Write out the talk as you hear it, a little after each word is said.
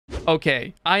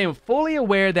Okay, I am fully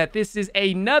aware that this is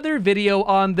another video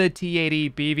on the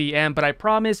T-80BVM, but I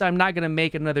promise I'm not going to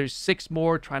make another 6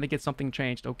 more trying to get something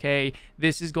changed, okay?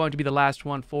 This is going to be the last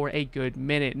one for a good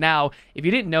minute. Now, if you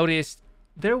didn't notice,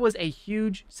 there was a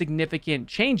huge, significant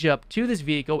change up to this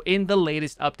vehicle in the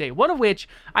latest update, one of which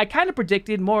I kind of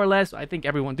predicted, more or less. I think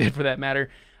everyone did for that matter.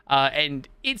 And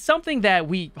it's something that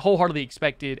we wholeheartedly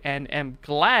expected, and am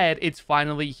glad it's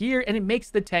finally here, and it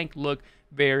makes the tank look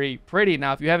very pretty.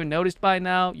 Now, if you haven't noticed by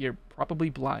now, you're probably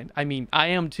blind. I mean, I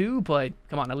am too, but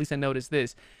come on, at least I noticed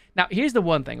this. Now, here's the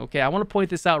one thing, okay? I want to point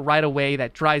this out right away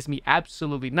that drives me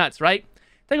absolutely nuts, right?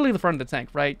 Take a look at the front of the tank,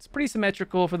 right? It's pretty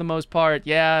symmetrical for the most part.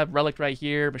 Yeah, relic right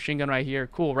here, machine gun right here.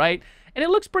 Cool, right? And it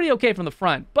looks pretty okay from the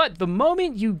front. But the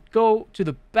moment you go to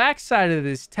the back side of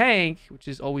this tank, which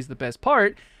is always the best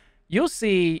part, you'll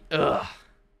see,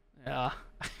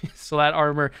 slat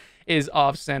armor is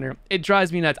off center. It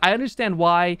drives me nuts. I understand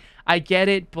why. I get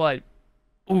it, but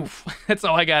oof, that's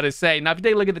all I gotta say. Now, if you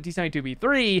take a look at the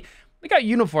T-72B3, look how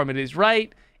uniform it is,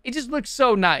 right? It just looks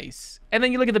so nice. And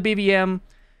then you look at the BVM.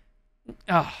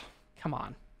 Oh, come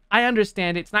on. I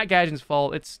understand it. It's not Gaijin's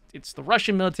fault. It's the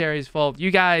Russian military's fault.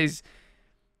 You guys,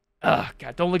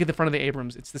 God, don't look at the front of the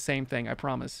Abrams. It's the same thing, I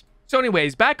promise. So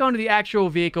anyways, back onto the actual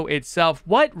vehicle itself,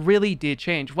 what really did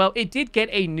change? Well, it did get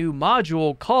a new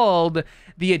module called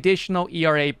the Additional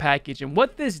ERA Package. And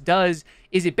what this does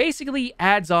is it basically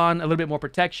adds on a little bit more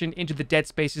protection into the dead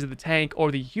spaces of the tank,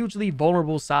 or the hugely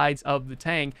vulnerable sides of the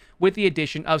tank, with the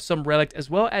addition of some relic as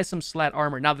well as some slat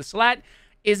armor. Now, the slat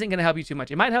isn't going to help you too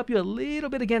much. It might help you a little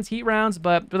bit against heat rounds,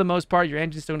 but for the most part, your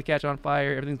engine's still going to catch on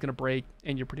fire, everything's going to break,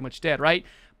 and you're pretty much dead, right?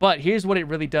 But here's what it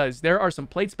really does. There are some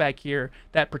plates back here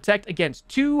that protect against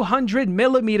 200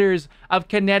 millimeters of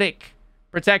kinetic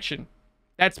protection.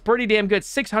 That's pretty damn good.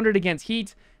 600 against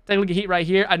heat. Take a look at heat right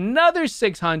here. Another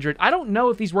 600. I don't know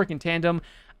if these work in tandem.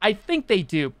 I think they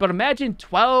do, but imagine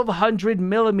 1,200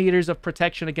 millimeters of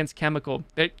protection against chemical.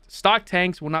 Stock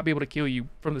tanks will not be able to kill you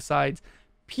from the sides,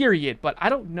 period. But I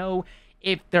don't know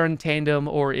if they're in tandem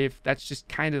or if that's just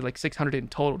kind of like 600 in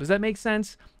total. Does that make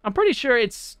sense? I'm pretty sure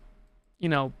it's, you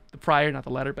know, the prior, not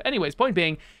the latter. But anyways, point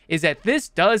being is that this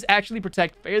does actually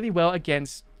protect fairly well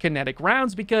against kinetic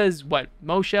rounds, because what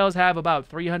most shells have about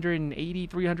 380,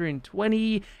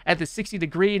 320 at the 60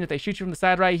 degree. And if they shoot you from the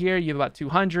side right here, you have about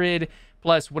 200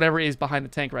 plus whatever is behind the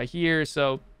tank right here.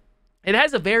 So it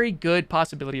has a very good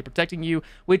possibility of protecting you,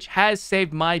 which has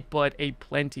saved my butt a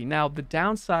plenty. Now, the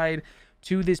downside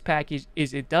to this package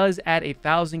is it does add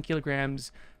 1,000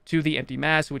 kilograms to the empty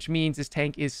mass, which means this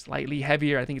tank is slightly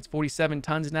heavier. I think it's 47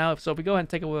 tons now. So if we go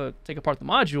ahead and take apart the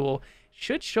module, it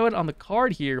should show it on the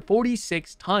card here,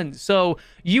 46 tons. So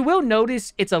you will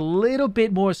notice it's a little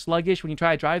bit more sluggish when you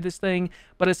try to drive this thing.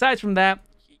 But aside from that,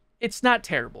 it's not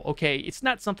terrible, okay? It's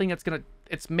not something that's going to,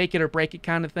 it's make it or break it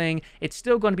kind of thing. It's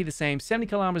still going to be the same, 70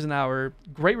 kilometers an hour,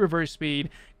 great reverse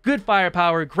speed, good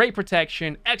firepower, great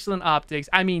protection, excellent optics.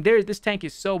 I mean, this tank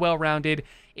is so well-rounded,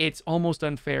 it's almost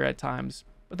unfair at times.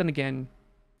 But then again,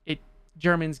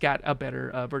 Germans got a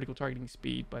better vertical targeting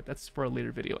speed, but that's for a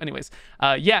later video. Anyways,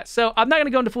 yeah, so I'm not going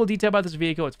to go into full detail about this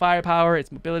vehicle. It's firepower,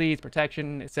 it's mobility, it's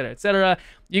protection, etc., etc.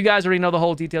 You guys already know the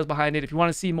whole details behind it. If you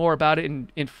want to see more about it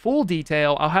in full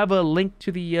detail, I'll have a link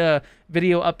to the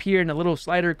video up here in a little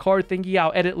slider card thingy.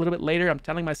 I'll edit a little bit later. I'm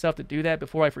telling myself to do that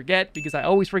before I forget, because I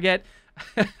always forget.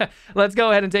 Let's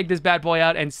go ahead and take this bad boy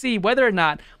out and see whether or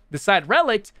not the side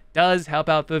relic does help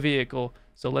out the vehicle.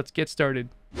 So let's get started.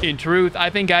 In truth, I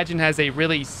think Gaijin has a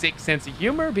really sick sense of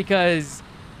humor, because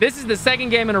this is the second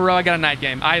game in a row I got a night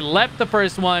game. I left the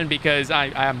first one because I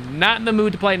am not in the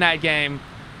mood to play night game.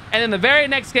 And then the very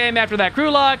next game after that crew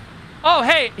lock, oh,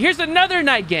 hey, here's another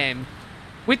night game.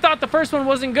 We thought the first one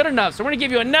wasn't good enough, so we're going to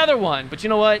give you another one. But you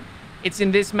know what? It's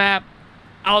in this map.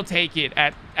 I'll take it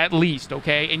at least,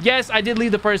 okay? And yes, I did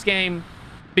leave the first game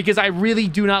because I really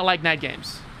do not like night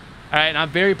games. All right, and I'm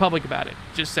very public about it.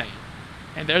 Just saying.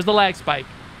 And there's the lag spike.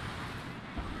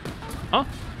 Huh?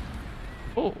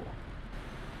 Oh.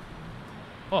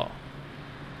 Oh.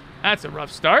 That's a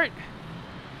rough start.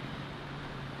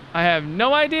 I have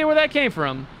no idea where that came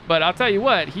from, but I'll tell you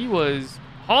what, he was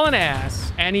hauling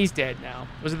ass, and he's dead now.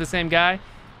 Was it the same guy?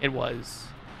 It was.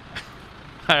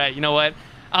 All right, you know what?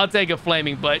 I'll take a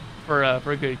flaming butt for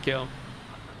a good kill.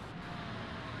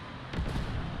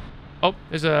 Oh,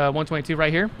 there's a 122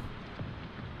 right here.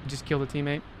 Just killed a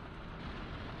teammate.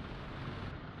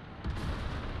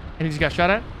 And he just got shot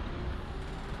at?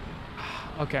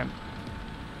 Okay.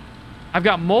 I've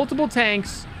got multiple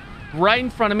tanks right in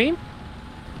front of me.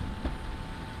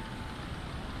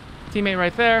 Teammate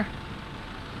right there.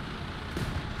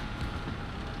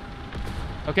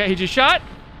 Okay, he just shot.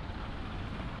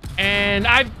 And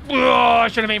I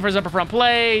should have aimed for his upper front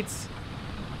plates.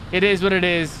 It is what it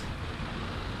is.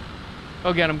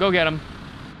 Go get him. Go get him.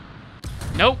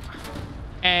 Nope.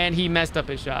 And he messed up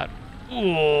his shot.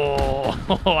 Oh,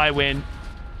 I win.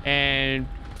 And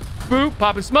boop,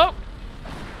 popping smoke.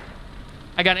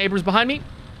 I got an Abrams behind me.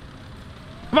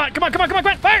 Come on, come on, come on, come on,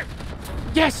 come on. Fire!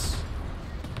 Yes!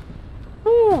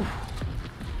 Woo!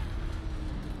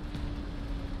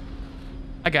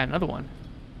 I got another one.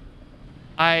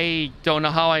 I don't know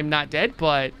how I'm not dead,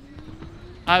 but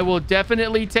I will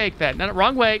definitely take that. Not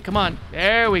wrong way. Come on.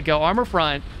 There we go. Armor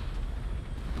front.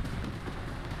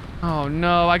 Oh,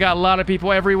 no. I got a lot of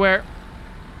people everywhere.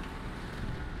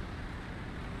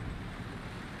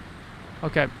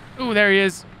 Okay. Ooh, there he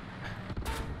is.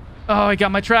 Oh, he got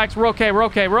my tracks. We're okay. We're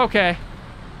okay. We're okay.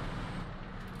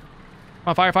 Come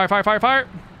on, fire, fire, fire, fire, fire.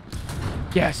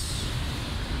 Yes.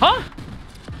 Huh?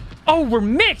 Oh, we're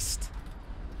mixed.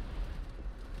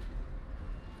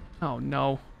 Oh,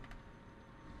 no.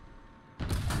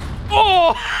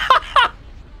 Oh!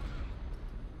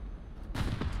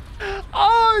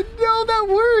 Oh, no, that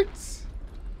works.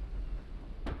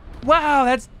 Wow,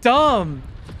 that's dumb.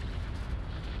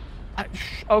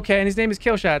 Okay, and his name is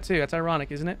Killshot, too. That's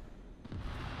ironic, isn't it?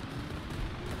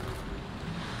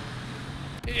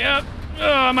 Yep.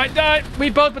 Oh, I might die. We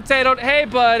both potatoed. Hey,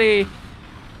 buddy.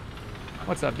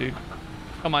 What's up, dude?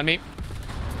 Come on, me.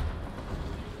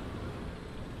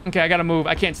 Okay, I gotta move.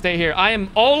 I can't stay here. I am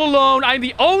all alone. I'm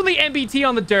the only MBT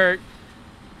on the dirt.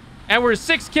 And we're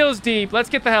 6 kills deep. Let's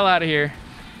get the hell out of here.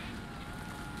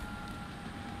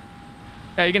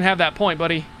 Yeah, you can have that point,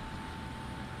 buddy.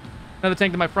 Another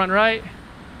tank to my front right.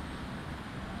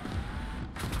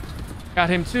 Got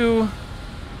him too.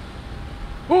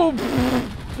 Ooh.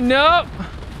 Nope.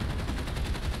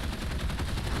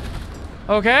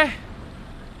 Okay.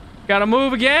 Gotta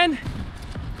move again.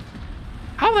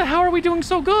 How the hell are we doing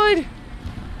so good?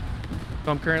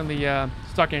 So I'm currently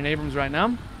stuck in an Abrams right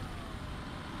now.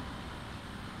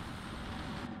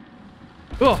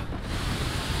 Oh.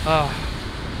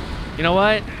 You know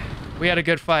what? We had a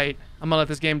good fight. I'm gonna let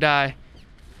this game die.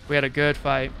 We had a good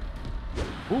fight.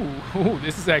 Ooh,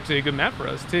 this is actually a good map for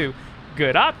us too.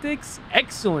 Good optics,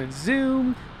 excellent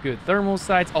zoom, good thermal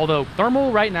sights. Although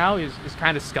thermal right now is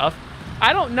kind of scuffed.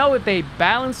 I don't know if they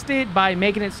balanced it by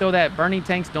making it so that burning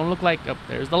tanks don't look like... Oh,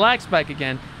 there's the lag spike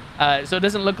again. So it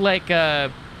doesn't look like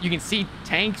you can see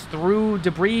tanks through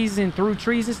debris and through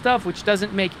trees and stuff, which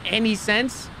doesn't make any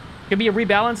sense. It could be a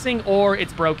rebalancing or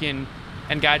it's broken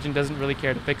and Gaijin doesn't really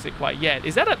care to fix it quite yet.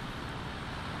 Is that a...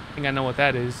 I think I know what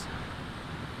that is.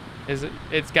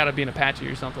 It's got to be an Apache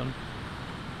or something.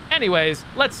 Anyways,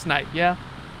 let's snipe, yeah?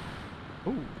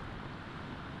 Ooh.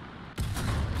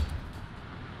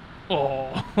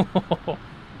 Oh.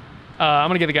 I'm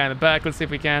going to get the guy in the back. Let's see if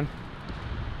we can.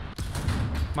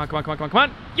 Come on, come on, come on, come on, come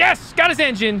on. Yes! Got his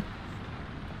engine.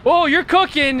 Oh, you're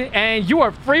cooking, and you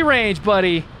are free range,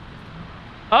 buddy.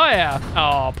 Oh, yeah.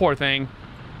 Oh, poor thing.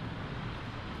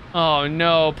 Oh,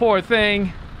 no. Poor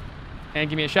thing. And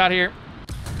give me a shot here.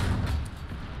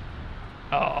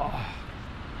 Oh.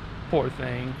 Poor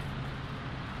thing.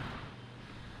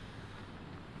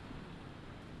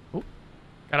 Oh.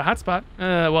 Got a hotspot.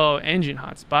 Well, engine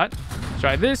hotspot. Let's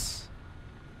try this.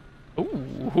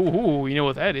 Ooh, you know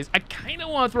what that is. I kind of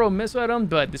want to throw a missile at him,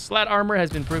 but the slat armor has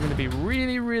been proven to be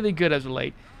really, really good as of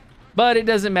late. But it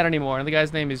doesn't matter anymore. And the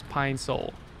guy's name is Pine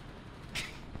Soul.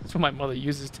 That's what my mother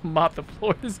uses to mop the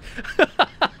floors.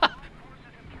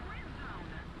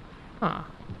 Huh.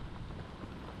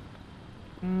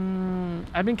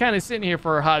 I've been kind of sitting here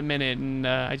for a hot minute, and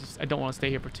I don't want to stay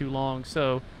here for too long.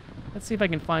 So let's see if I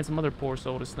can find some other poor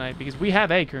soul to snipe, because we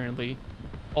have A currently,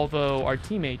 although our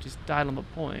teammate just died on the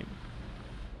point.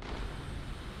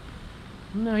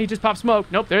 No, he just popped smoke.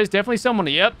 Nope, there's definitely someone.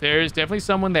 Yep, there's definitely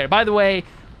someone there. By the way,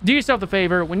 do yourself a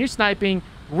favor. When you're sniping,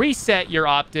 reset your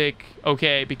optic,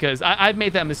 okay? Because I've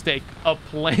made that mistake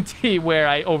aplenty where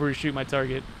I overshoot my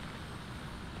target.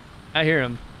 I hear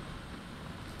him.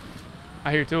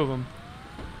 I hear 2 of them.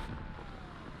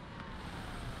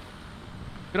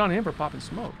 Good on him for popping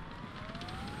smoke.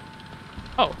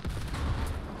 Oh.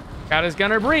 Got his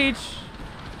gunner breach.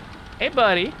 Hey,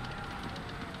 buddy.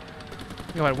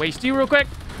 You know what? Waste you real quick.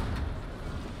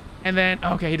 And then,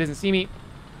 okay, he doesn't see me.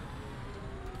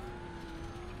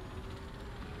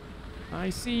 I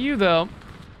see you, though.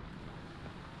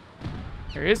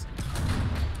 There he is.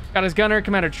 Got his gunner,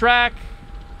 commander track.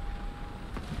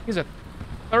 Here's a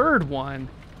 3rd one.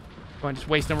 Go on, just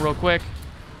waste him real quick.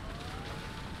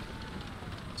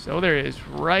 So there he is,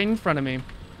 right in front of me. I'm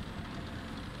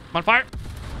on fire.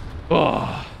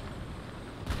 Oh.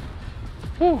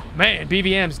 Whew, man,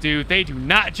 BVMs, dude, they do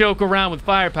not joke around with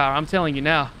firepower. I'm telling you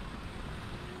now.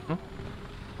 Huh?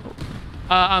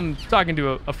 I'm talking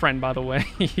to a friend, by the way.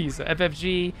 He's a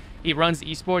FFG. He runs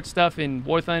esports stuff in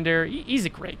War Thunder. He's a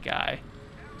great guy.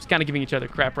 Just kind of giving each other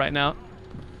crap right now.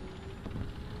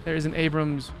 There's an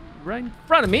Abrams right in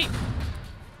front of me.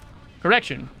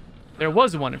 Correction. There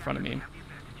was one in front of me.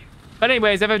 But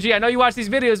anyways, FFG, I know you watch these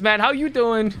videos, man. How you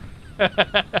doing?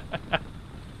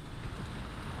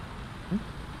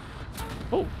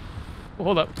 Oh,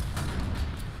 hold up.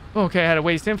 Okay, I had to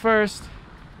waste him first.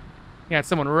 Got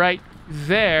someone right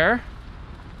there.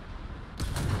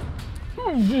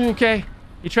 Okay,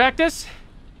 you tracked us?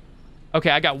 Okay,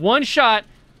 I got one shot,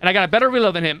 and I got a better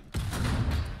reload than him.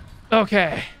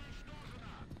 Okay.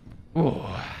 Ooh,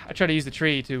 I try to use the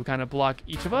tree to kind of block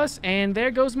each of us, and there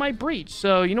goes my breach.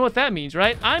 So you know what that means,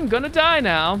 right? I'm gonna die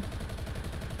now.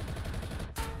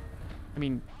 I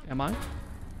mean, am I?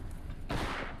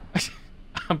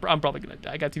 I'm probably gonna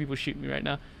die. I got 2 people shooting me right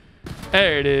now.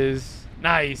 There it is.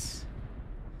 Nice.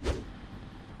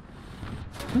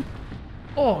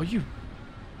 Oh, you.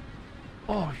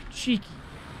 Oh, you cheeky.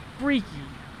 Freaky.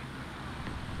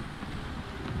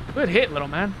 Good hit, little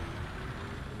man.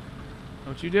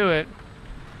 Don't you do it.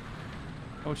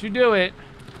 Don't you do it.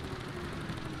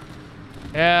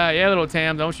 Yeah, little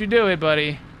Tam. Don't you do it,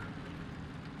 buddy.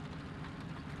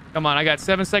 Come on, I got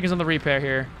 7 seconds on the repair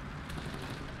here.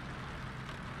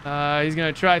 He's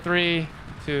gonna try 3,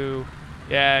 2.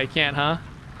 Yeah, he can't, huh?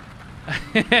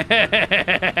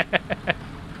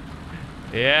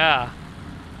 Yeah.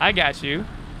 I got you.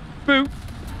 Boop.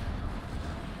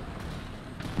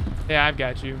 Yeah, I've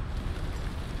got you.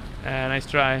 Nice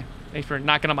try. Thanks for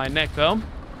knocking on my neck, though.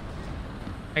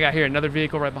 I got here another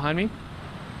vehicle right behind me.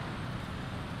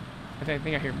 I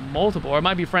think I hear multiple, or it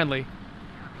might be friendly.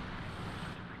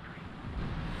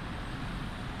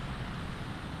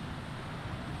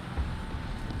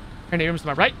 Heard an Abrams to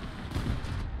my right.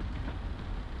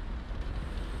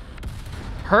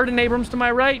 Heard an Abrams to my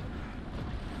right.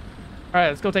 All right,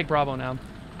 let's go take Bravo now.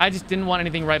 I just didn't want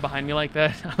anything right behind me like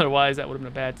that. Otherwise, that would have been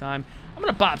a bad time. I'm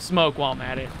going to pop smoke while I'm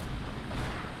at it.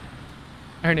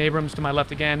 I heard an Abrams to my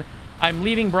left again. I'm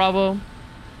leaving Bravo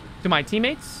to my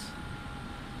teammates.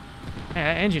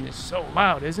 Man, that engine is so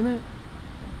loud, isn't it?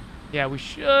 Yeah, we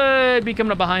should be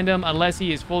coming up behind him unless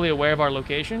he is fully aware of our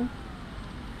location.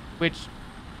 Which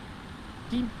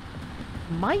he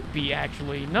might be,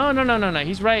 actually. No.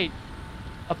 He's right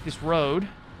up this road.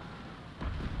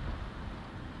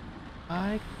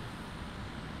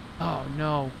 Oh,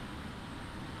 no.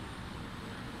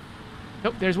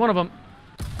 Nope, there's one of them.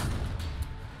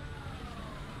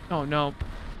 Oh, no.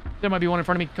 There might be one in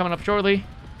front of me coming up shortly.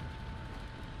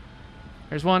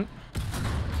 There's one.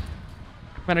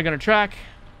 Men are gonna track.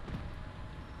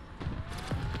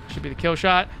 Should be the kill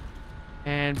shot.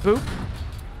 And boop.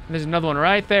 And there's another one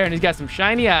right there, and he's got some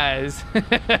shiny eyes.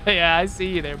 Yeah, I see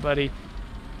you there, buddy.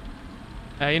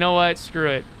 You know what? Screw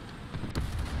it.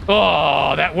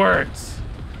 Oh, that works.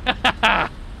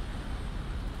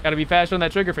 Gotta be faster on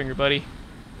that trigger finger, buddy.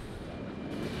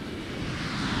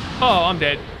 Oh, I'm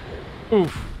dead.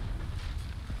 Oof.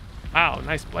 Wow,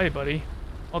 nice play, buddy.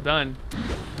 Well done.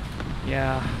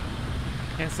 Yeah.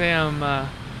 Can't say I'm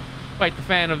quite the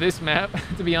fan of this map,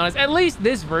 to be honest. At least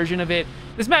this version of it.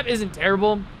 This map isn't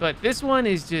terrible, but this one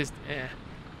is just eh.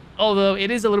 Although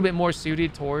it is a little bit more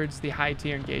suited towards the high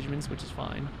tier engagements, which is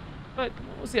fine. But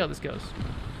we'll see how this goes.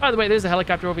 By the way, there's a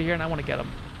helicopter over here, and I want to get him.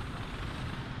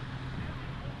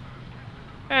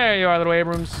 There you are, little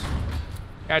Abrams.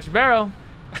 Got your barrel.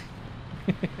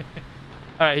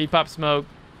 All right, he popped smoke.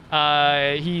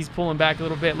 He's pulling back a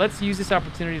little bit. Let's use this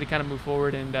opportunity to kind of move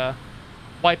forward and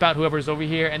wipe out whoever's over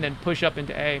here and then push up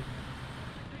into A.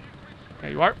 There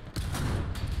you are.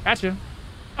 Gotcha.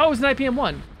 Oh, it's an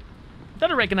IPM-1. I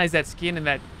thought I recognized that skin and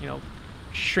that, you know,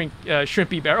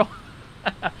 shrimpy barrel.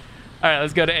 All right,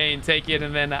 let's go to A and take it,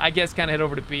 and then I guess kind of head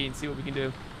over to B and see what we can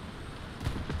do.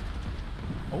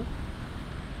 Oh.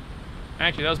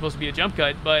 Actually, that was supposed to be a jump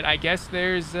cut, but I guess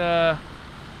there's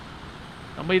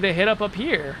somebody they hit up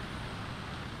here.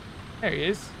 There he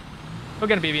is. Go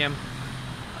get a BVM.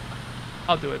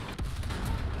 I'll do it.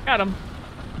 Got him.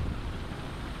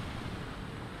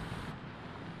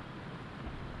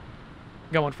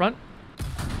 Got one front.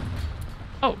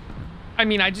 Oh. I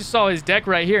mean, I just saw his deck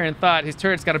right here and thought his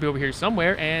turret's got to be over here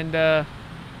somewhere, and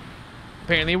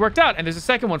apparently it worked out. And there's a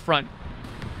second one front.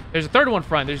 There's a third one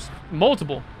front. There's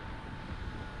multiple.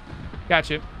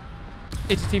 Gotcha.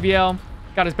 It's a TVL.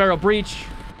 Got his barrel breach.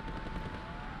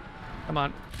 Come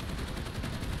on.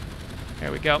 There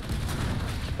we go. Go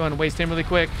ahead and waste him really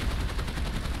quick.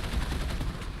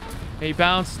 He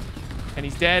bounced. And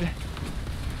he's dead.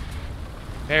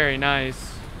 Very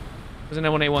nice. There's an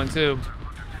A1 too.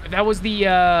 If that was the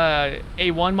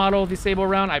A1 model of the Sable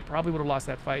round, I probably would have lost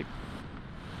that fight.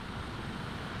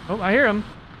 Oh, I hear him.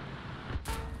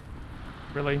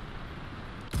 Really?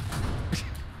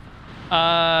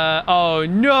 Oh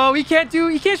no, he can't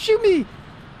shoot me.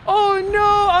 Oh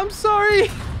no, I'm sorry.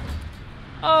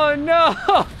 Oh no.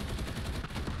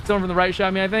 Someone from the right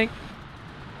shot me, I think.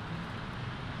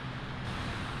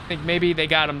 I think maybe they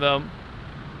got him though.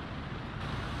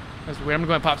 That's weird. I'm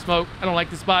going to pop smoke. I don't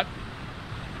like this spot.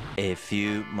 A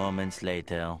few moments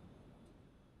later.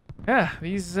 Yeah,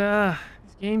 these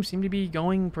games seem to be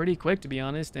going pretty quick, to be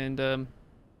honest. And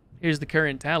here's the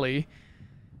current tally.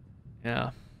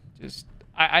 Yeah, just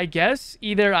I guess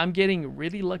either I'm getting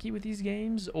really lucky with these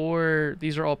games or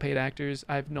these are all paid actors.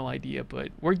 I have no idea, but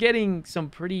we're getting some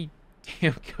pretty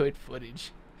damn good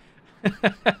footage.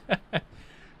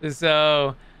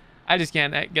 So I just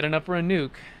can't get enough for a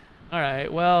nuke. All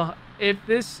right, well, if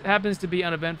this happens to be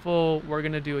uneventful, we're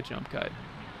going to do a jump cut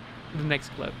to the next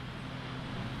clip.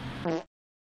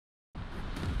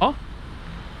 Oh.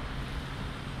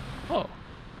 Oh.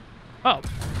 Oh.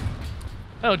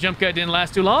 Oh, jump cut didn't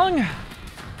last too long.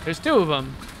 There's two of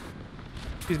them.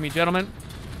 Excuse me, gentlemen.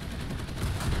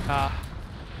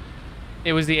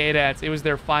 It was the 8-ats. It was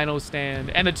their final stand.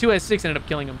 And the 2S6 ended up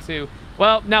killing them, too.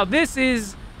 Well, now this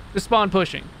is the spawn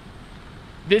pushing.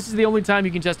 This is the only time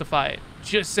you can justify it.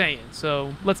 Just saying.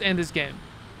 So, let's end this game.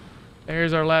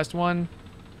 There's our last one.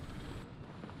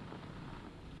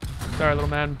 Sorry, little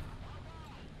man.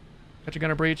 Got your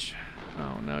gunner breach.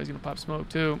 Oh, no. He's going to pop smoke,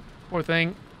 too. Poor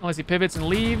thing. Unless he pivots and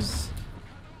leaves.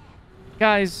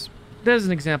 Guys, there's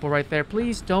an example right there.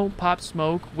 Please don't pop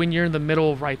smoke when you're in the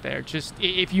middle right there. Just,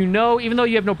 if you know, even though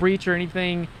you have no breach or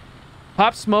anything,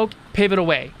 pop smoke, pivot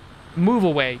away. Move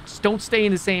away. Just don't stay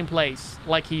in the same place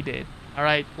like he did. All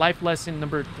right, life lesson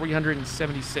number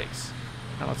 376.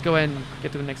 Now let's go ahead and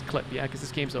get to the next clip, yeah, because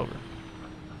this game's over.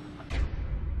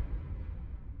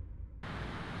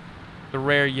 The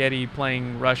rare Yeti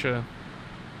playing Russia.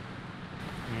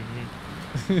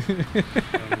 Don't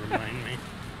remind me.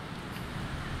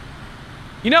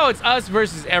 You know it's us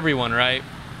versus everyone, right?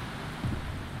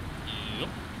 Yep.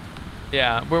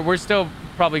 Yeah, we're still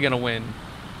probably gonna win.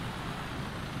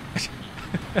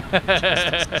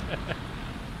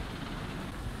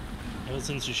 Ever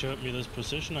since you showed me this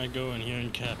position, I go in here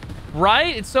and cap.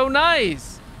 Right? It's so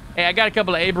nice. Hey, I got a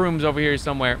couple of Abrams over here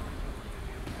somewhere.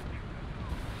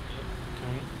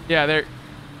 Okay.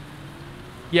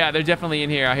 Yeah, they're definitely in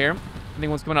here. I hear them. I think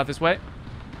one's coming out this way.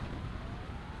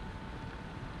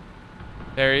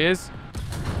 There he is.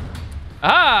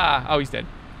 Ah! Oh, he's dead.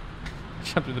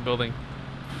 Jumped through the building.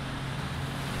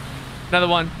 Another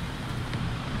one.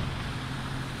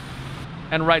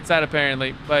 And right side,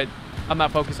 apparently. But I'm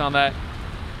not focused on that.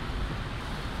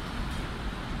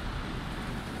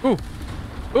 Ooh.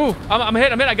 Ooh. I'm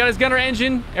hit. I got his gunner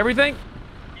engine. Everything.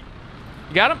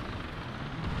 You got him?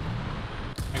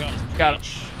 I got his Got him.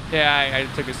 Yeah, I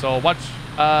took his soul. Watch.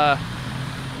 Oh,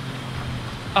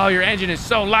 your engine is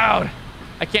so loud.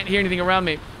 I can't hear anything around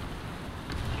me.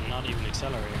 I'm not even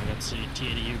accelerating. That's the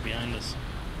T-80U behind us.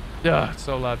 Ugh, it's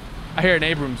so loud. I hear an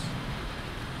Abrams.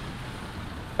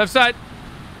 Left side.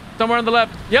 Somewhere on the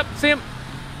left. Yep, see him.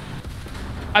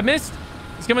 I missed.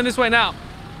 He's coming this way now.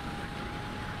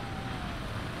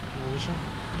 Where is he?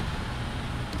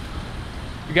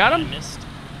 You got I him? missed.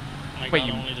 I Wait, got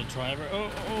you- only the driver. Oh.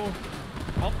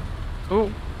 Help.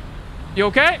 Ooh. You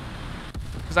okay?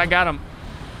 Because I got him.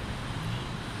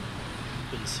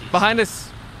 Couldn't see. Behind us.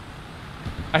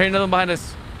 I hear another one behind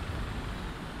us.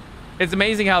 It's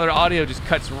amazing how their audio just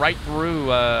cuts right through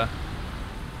our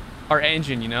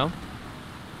engine, you know?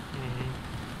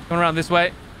 Mm-hmm. Coming around this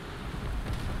way.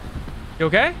 You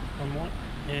okay? One more.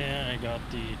 Yeah, I got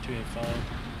the 285.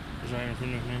 He's right in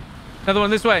front of me. Another one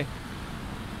this way.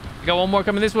 I got one more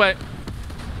coming this way.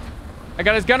 I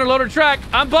got his gunner loader track.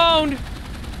 I'm boned. Am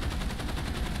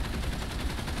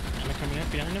I coming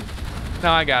up behind him?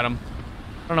 No, I got him.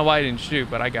 I don't know why he didn't shoot,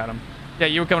 but I got him. Yeah,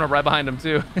 you were coming up right behind him,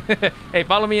 too. Hey,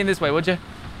 follow me in this way, would you?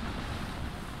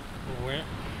 Where?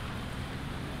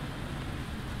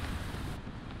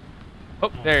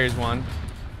 Oh, there's one.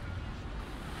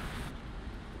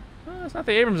 Oh, it's not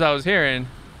the Abrams I was hearing.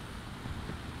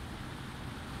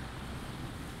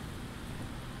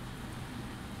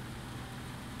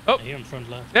 Oh, I hear him front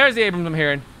left. there's the Abrams I'm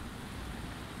hearing.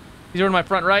 He's over to my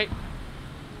front right.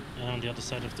 And on the other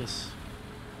side of this.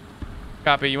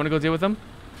 Copy. You want to go deal with him?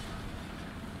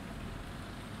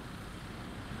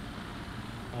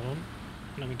 Hold on.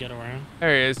 Let me get around.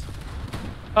 There he is.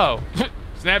 Oh,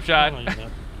 snapshot.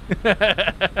 Oh,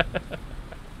 That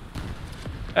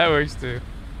works too.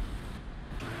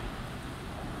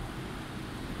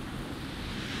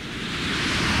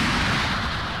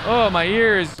 Oh, my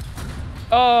ears.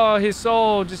 Oh, his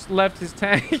soul just left his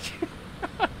tank.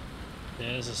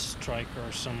 There's a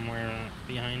striker somewhere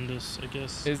behind us, I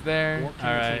guess. Is there? Or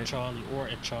All right. from Charlie, or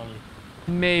at Charlie.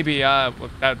 Maybe.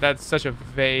 That's such a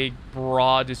vague,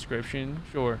 broad description.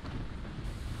 Sure.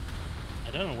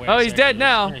 I don't know where. Oh, he's dead exactly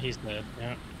now. Yeah, he's dead.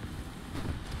 Yeah.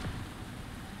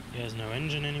 He has no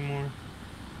engine anymore.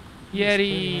 He's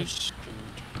pretty Yeti. much screwed.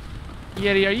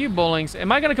 Yeti, are you bowling?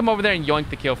 Am I gonna come over there and yoink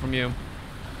the kill from you?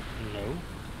 No.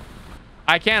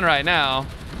 I can right now.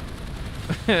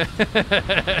 I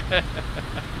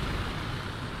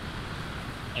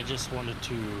just wanted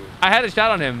to. I had a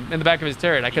shot on him in the back of his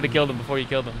turret. I could have killed him before you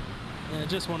killed him. I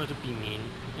just wanted to be mean.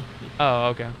 Oh,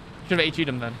 okay. Should have HE'd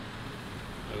him then.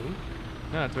 Oh.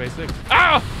 No, that's way 6.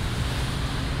 Ow!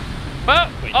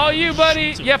 Oh, Wait, all you,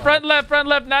 buddy. Yeah, front left,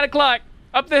 9 o'clock.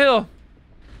 Up the hill.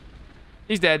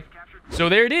 He's dead. So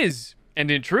there it is. And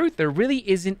in truth, there really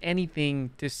isn't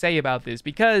anything to say about this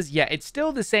because, yeah, it's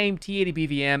still the same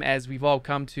T-80BVM as we've all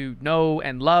come to know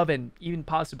and love and even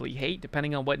possibly hate,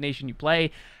 depending on what nation you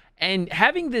play. And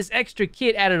having this extra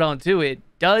kit added onto it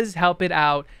does help it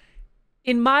out,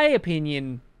 in my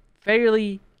opinion,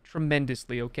 fairly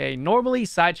tremendously, okay? Normally,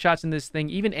 side shots in this thing,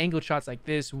 even angled shots like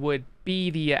this, would be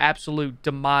the absolute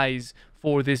demise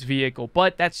for this vehicle,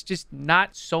 but that's just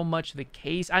not so much the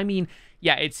case. I mean,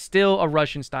 yeah, it's still a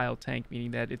Russian-style tank,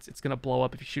 meaning that it's going to blow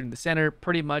up if you shoot in the center,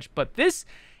 pretty much, but this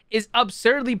is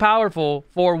absurdly powerful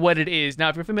for what it is. Now,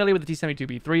 if you're familiar with the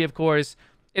T-72B3, of course,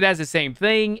 it has the same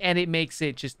thing, and it makes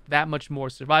it just that much more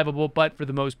survivable, but for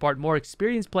the most part, more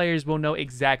experienced players will know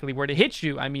exactly where to hit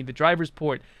you. I mean, the driver's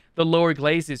port, the lower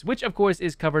glazes, which of course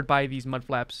is covered by these mud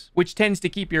flaps, which tends to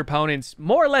keep your opponents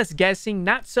more or less guessing,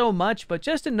 not so much, but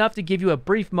just enough to give you a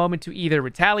brief moment to either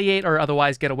retaliate or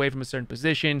otherwise get away from a certain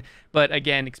position. But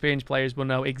again, experienced players will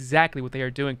know exactly what they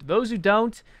are doing. To those who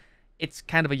don't, it's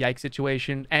kind of a yikes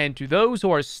situation. And to those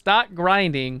who are stock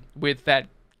grinding with that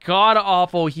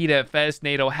god-awful heat at Fest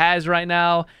NATO has right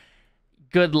now,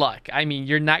 good luck. I mean,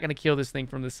 you're not going to kill this thing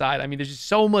from the side. I mean, there's just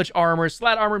so much armor,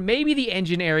 slat armor, maybe the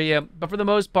engine area, but for the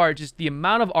most part, just the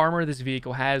amount of armor this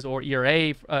vehicle has, or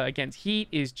ERA, against heat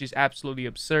is just absolutely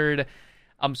absurd.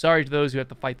 I'm sorry to those who have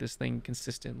to fight this thing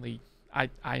consistently.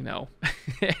 I know.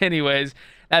 Anyways,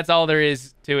 that's all there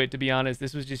is to it, to be honest.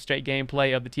 This was just straight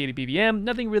gameplay of the T-80BVM.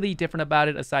 Nothing really different about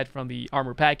it aside from the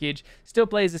armor package. Still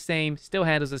plays the same, still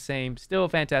handles the same, still a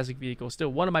fantastic vehicle, still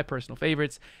one of my personal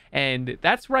favorites. And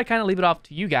that's where I kind of leave it off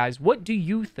to you guys. What do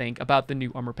you think about the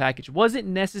new armor package? Was it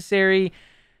necessary?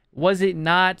 Was it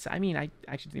not? I mean, I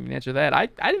actually didn't even answer that. I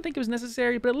didn't think it was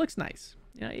necessary, but it looks nice.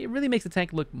 You know, it really makes the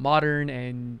tank look modern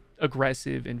and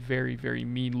aggressive and very, very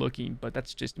mean looking, but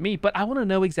that's just me. But I want to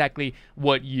know exactly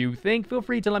what you think. Feel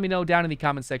free to let me know down in the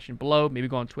comment section below. Maybe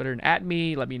go on Twitter and at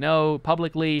me, let me know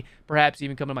publicly, perhaps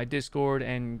even come to my Discord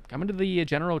and come into the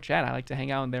general chat. I like to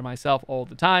hang out in there myself all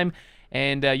the time,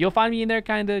 and you'll find me in there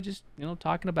kind of just, you know,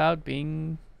 talking about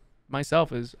being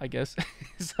myself, as I guess.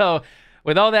 So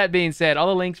with all that being said, all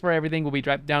the links for everything will be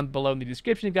dropped down below in the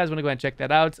description. If you guys want to go ahead and check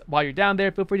that out. While you're down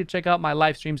there, feel free to check out my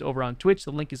live streams over on Twitch.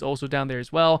 The link is also down there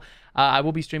as well. I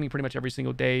will be streaming pretty much every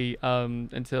single day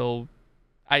until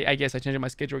I guess I change my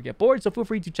schedule or get bored. So feel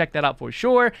free to check that out for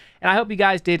sure. And I hope you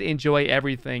guys did enjoy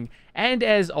everything. And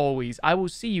as always, I will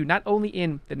see you not only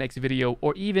in the next video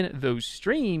or even those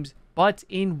streams, but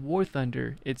in War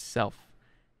Thunder itself.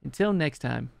 Until next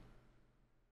time.